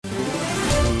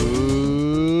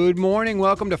morning.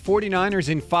 Welcome to 49ers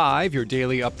in 5, your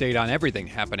daily update on everything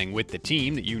happening with the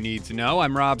team that you need to know.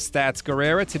 I'm Rob Stats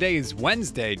Guerrera. Today is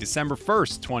Wednesday, December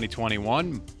 1st,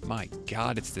 2021. My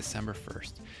God, it's December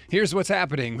 1st. Here's what's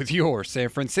happening with your San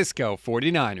Francisco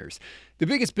 49ers. The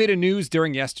biggest bit of news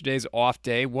during yesterday's off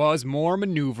day was more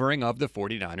maneuvering of the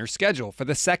 49ers schedule. For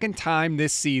the second time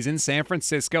this season, San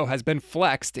Francisco has been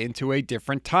flexed into a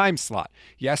different time slot.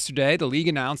 Yesterday, the league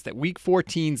announced that Week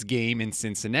 14's game in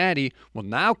Cincinnati will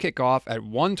now kick off at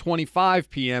 1:25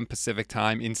 p.m. Pacific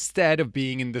time instead of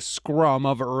being in the scrum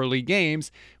of early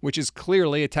games, which is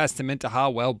clearly a testament to how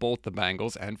well both the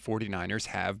Bengals and 49ers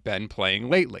have been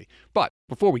playing lately. But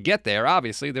before we get there,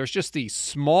 obviously, there's just the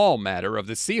small matter of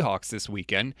the Seahawks this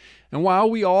weekend. And while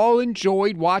we all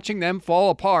enjoyed watching them fall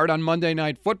apart on Monday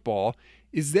Night Football,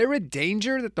 is there a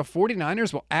danger that the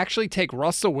 49ers will actually take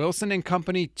Russell Wilson and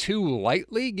company too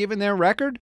lightly given their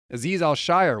record? Azeez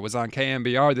Al-Shaair was on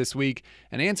KMBR this week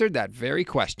and answered that very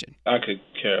question. I could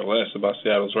care less about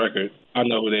Seattle's record. I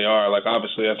know who they are.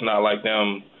 Obviously, that's not like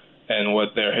them and what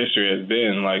their history has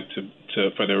been,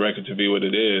 for their record to be what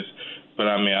it is. But,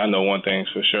 I know one thing's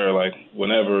for sure.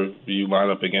 Whenever you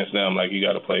line up against them, you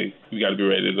got to play. You got to be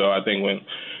ready to go. I think when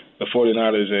the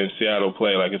 49ers and Seattle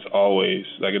play, it's always,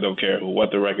 it don't care what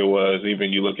the record was.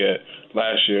 Even you look at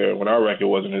last year when our record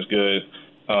wasn't as good,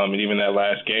 and even that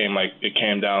last game, it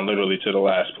came down literally to the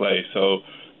last play. So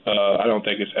I don't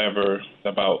think it's ever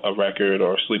about a record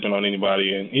or sleeping on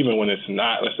anybody. And even when it's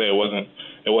not, let's say it wasn't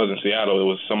Seattle, it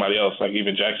was somebody else,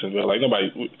 even Jacksonville.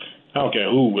 Nobody. I don't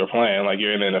care who we're playing.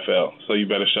 You're in the NFL, so you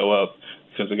better show up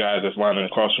because the guys that's lining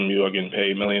across from you are getting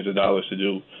paid millions of dollars to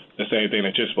do the same thing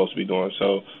that you're supposed to be doing.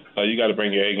 So you got to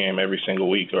bring your A game every single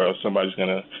week or else somebody's going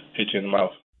to hit you in the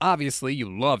mouth. Obviously,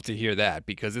 you love to hear that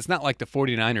because it's not like the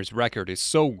 49ers record is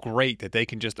so great that they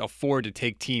can just afford to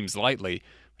take teams lightly.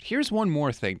 But here's one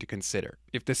more thing to consider.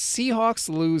 If the Seahawks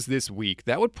lose this week,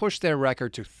 that would push their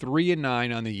record to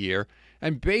 3-9 on the year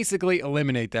and basically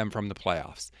eliminate them from the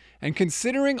playoffs. And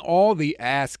considering all the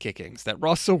ass kickings that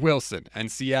Russell Wilson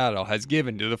and Seattle has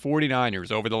given to the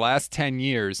 49ers over the last 10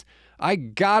 years, I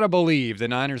gotta believe the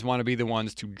Niners want to be the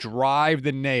ones to drive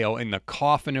the nail in the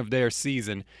coffin of their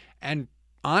season. And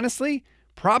honestly,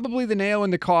 probably the nail in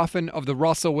the coffin of the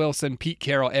Russell Wilson, Pete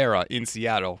Carrol era in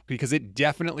Seattle, because it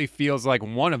definitely feels like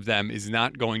one of them is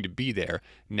not going to be there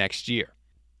next year.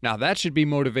 Now, that should be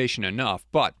motivation enough,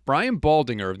 but Brian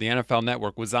Baldinger of the NFL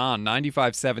Network was on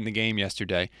 95.7 The Game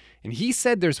yesterday, and he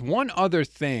said there's one other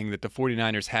thing that the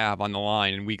 49ers have on the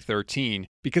line in Week 13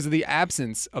 because of the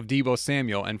absence of Deebo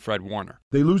Samuel and Fred Warner.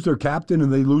 They lose their captain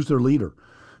and they lose their leader.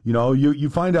 You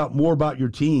find out more about your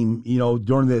team,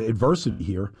 during the adversity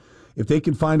here. If they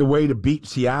can find a way to beat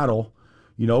Seattle,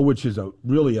 which is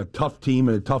really a tough team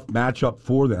and a tough matchup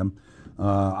for them.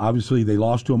 Obviously, they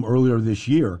lost to them earlier this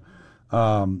year.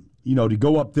 To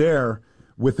go up there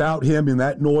without him in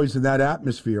that noise and that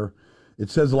atmosphere, it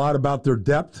says a lot about their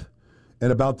depth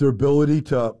and about their ability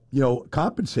to,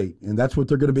 compensate. And that's what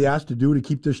they're going to be asked to do to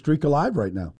keep their streak alive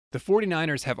right now. The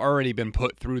 49ers have already been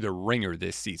put through the ringer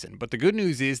this season, but the good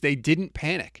news is they didn't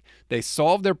panic. They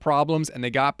solved their problems and they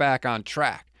got back on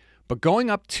track. But going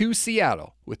up to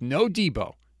Seattle with no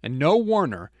Deebo and no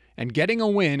Warner and getting a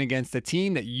win against a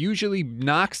team that usually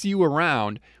knocks you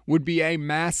around would be a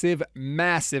massive,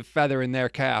 massive feather in their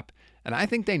cap. And I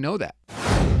think they know that.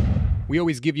 We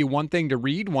always give you one thing to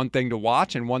read, one thing to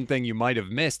watch, and one thing you might have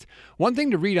missed. One thing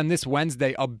to read on this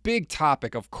Wednesday, a big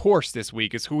topic, of course, this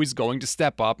week is who is going to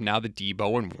step up now that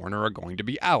Deebo and Warner are going to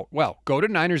be out. Well, go to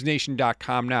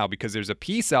NinersNation.com now because there's a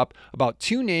piece up about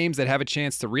two names that have a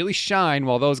chance to really shine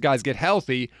while those guys get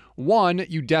healthy. One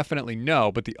you definitely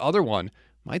know, but the other one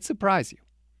might surprise you.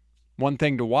 One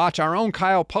thing to watch, our own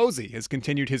Kyle Posey has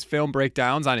continued his film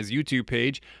breakdowns on his YouTube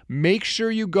page. Make sure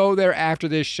you go there after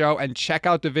this show and check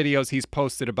out the videos he's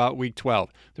posted about Week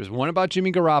 12. There's one about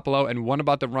Jimmy Garoppolo and one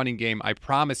about the running game. I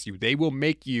promise you, they will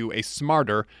make you a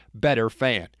smarter, better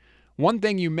fan. One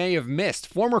thing you may have missed,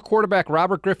 former quarterback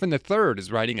Robert Griffin III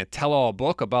is writing a tell-all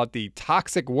book about the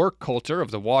toxic work culture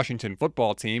of the Washington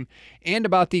football team and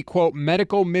about the, quote,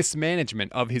 medical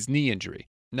mismanagement of his knee injury.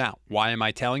 Now, why am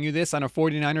I telling you this on a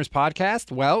 49ers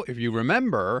podcast? Well, if you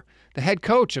remember, the head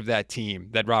coach of that team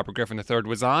that Robert Griffin III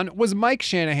was on was Mike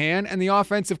Shanahan, and the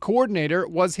offensive coordinator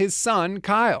was his son,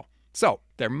 Kyle. So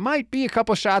there might be a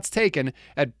couple shots taken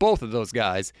at both of those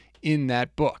guys in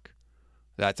that book.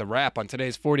 That's a wrap on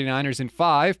today's 49ers in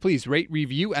 5. Please rate,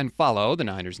 review, and follow the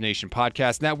Niners Nation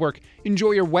Podcast Network.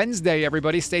 Enjoy your Wednesday,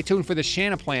 everybody. Stay tuned for the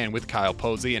Shanna Plan with Kyle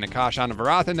Posey and Akash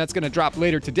Anavarathan. That's going to drop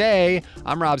later today.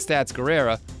 I'm Rob Stats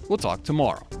Guerrera. We'll talk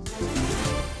tomorrow.